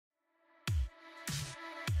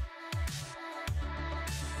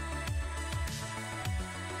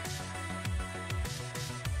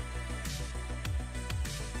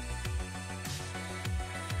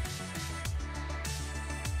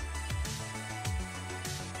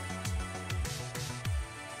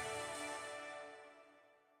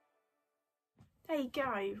we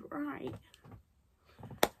go. Right.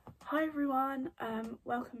 Hi everyone,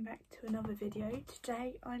 welcome back to another video.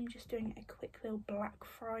 Today I'm just doing a quick little Black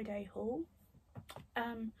Friday haul.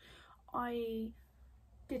 I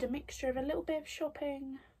did a mixture of a little bit of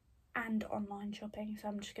shopping and online shopping, so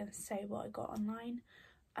I'm just going to say what I got online.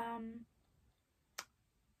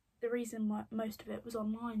 The reason why most of it was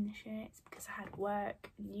online this year is because I had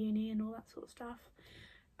work and uni and all that sort of stuff.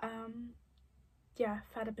 Yeah,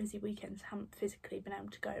 I've had a busy weekend, so I haven't physically been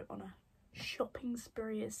able to go on a shopping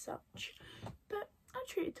spree as such, but I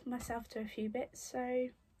treated myself to a few bits, so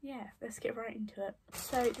yeah, let's get right into it.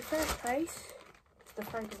 So the first place is the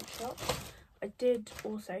fragrance shop. I did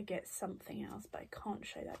also get something else, but I can't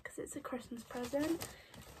show that because it's a Christmas present.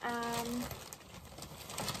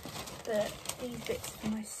 But these bits for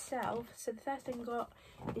myself. So the first thing I got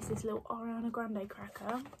is this little Ariana Grande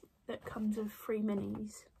cracker that comes with 3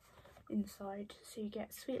 minis inside. So you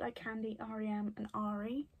get Sweet Like Candy, R.E.M. and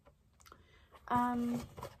Ari. And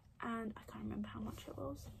I can't remember how much it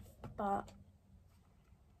was, but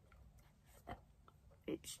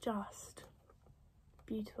it's just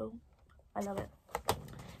beautiful. I love it.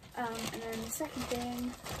 And then the second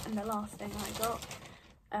thing and the last thing I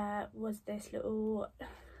got was this little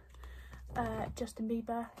Justin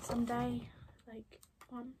Bieber Someday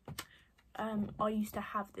one. I used to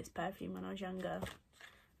have this perfume when I was younger.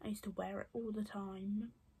 I used to wear it all the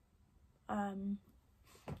time, and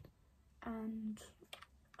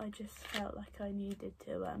I just felt like I needed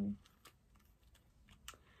to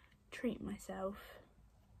treat myself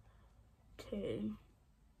to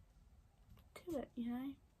it, you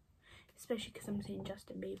know, especially because I'm seeing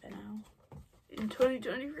Justin Bieber now in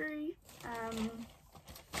 2023.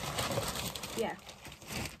 Yeah,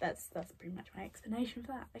 that's pretty much my explanation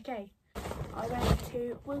for that. Okay, I went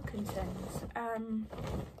to Wilkinson's.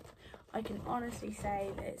 I can honestly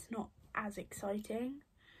say that it's not as exciting.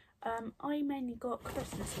 I mainly got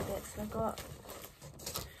Christmassy bits. I got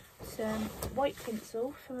some white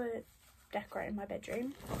tinsel for decorating my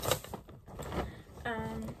bedroom.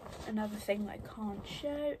 Another thing that I can't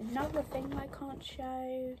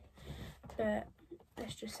show, but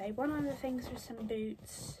let's just say one of the things was some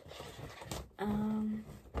boots. And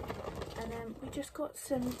then we just got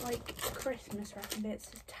some like Christmas wrapping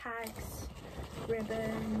bits, tags,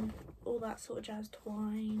 ribbon, all that sort of jazz,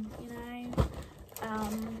 twine, you know.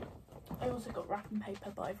 I also got wrapping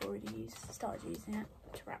paper, but I've already started using it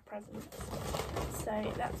to wrap presents.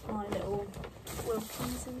 So that's my little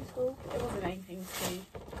Wilkinson's haul. It wasn't anything too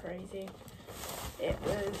crazy. It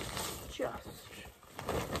was just,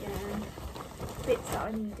 you know, bits that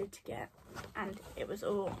I needed to get, and it was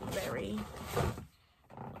all very,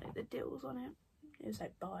 like, the deals on it. It was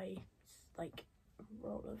like buy like a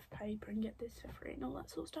roll of paper and get this for free and all that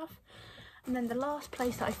sort of stuff. And then the last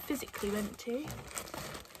place that I physically went to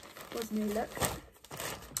was New Look.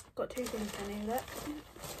 Got 2 things for New Look.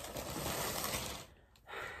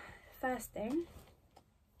 First thing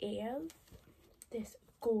is this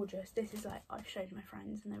gorgeous, this is like, I've showed my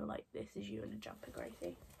friends and they were like, this is you in a jumper,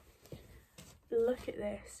 Gracie. Look at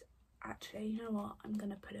this. Actually, you know what, I'm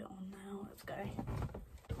gonna put it on now. Let's go.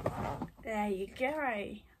 There you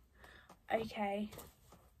go. Okay,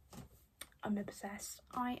 I'm obsessed.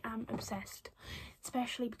 I am obsessed,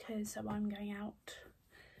 especially because I'm going out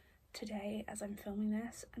today as I'm filming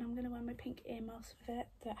this, and I'm going to wear my pink earmuffs with it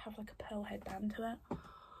that have like a pearl headband to it. Oh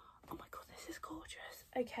my god, this is gorgeous.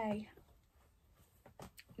 Okay,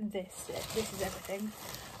 this is everything.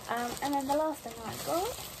 And then the last thing I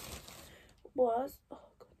got was, oh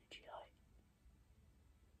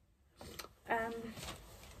god,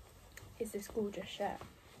 is this gorgeous shirt.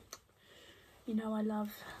 You know I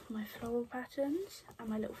love my floral patterns and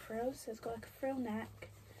my little frills, so it's got like a frill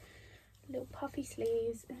neck, little puffy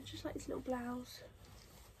sleeves, and just like this little blouse.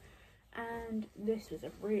 And this was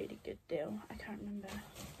a really good deal. I can't remember,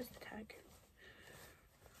 where's the tag?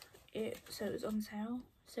 So it was on sale.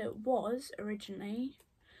 So it was originally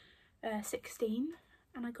 16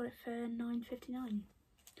 and I got it for £9.59.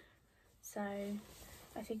 So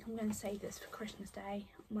I think I'm going to save this for Christmas Day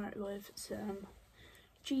and wear it with some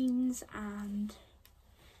jeans and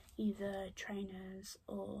either trainers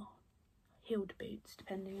or heeled boots,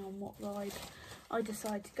 depending on what vibe I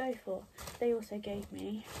decide to go for. They also gave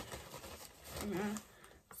me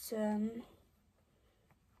some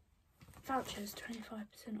vouchers,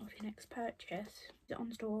 25% off your next purchase. Is it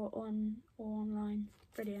on store or online?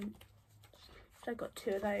 Brilliant. So I got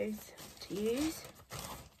 2 of those to use.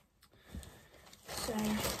 So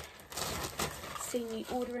see me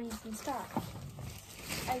ordering some stuff.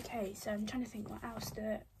 Okay, so I'm trying to think what else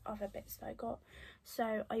the other bits that I got.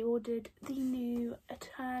 So I ordered the new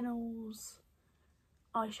Eternals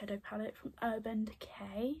eyeshadow palette from Urban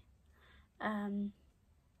Decay.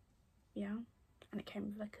 Yeah, and it came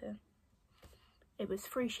with like it was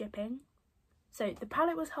free shipping. So the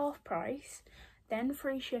palette was half price, then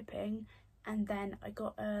free shipping, and then I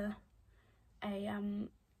got a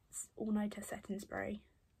all-nighter setting spray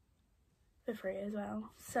for free as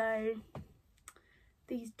well. So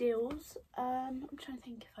these deals, I'm trying to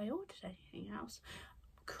think if I ordered anything else.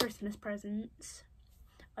 Christmas presents.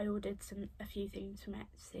 I ordered a few things from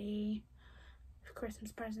Etsy for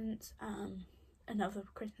Christmas presents. Another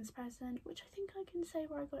Christmas present, which I think I can say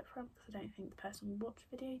where I got it from because I don't think the person will watch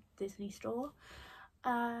the video. Disney Store.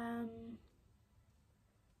 And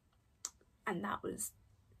that was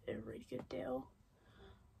a really good deal.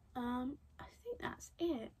 I think that's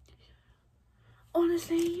it.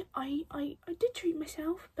 Honestly, I did treat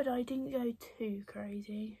myself, but I didn't go too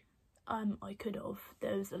crazy. I could have.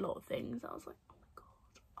 There was a lot of things I was like, oh my god,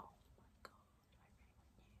 I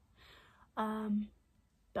really want you.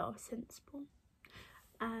 But I was sensible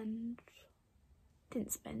and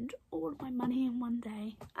didn't spend all of my money in one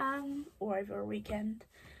day, or over a weekend.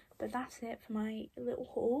 But that's it for my little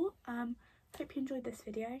haul. Hope you enjoyed this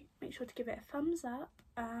video. Make sure to give it a thumbs up.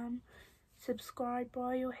 Subscribe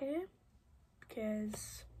while you're here,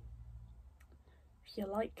 because if you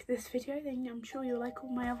like this video, then I'm sure you'll like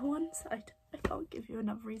all my other ones. I can't give you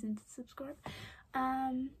another reason to subscribe.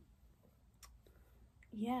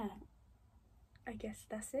 Yeah, I guess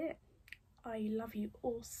that's it. I love you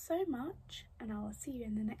all so much, and I'll see you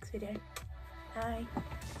in the next video. Bye.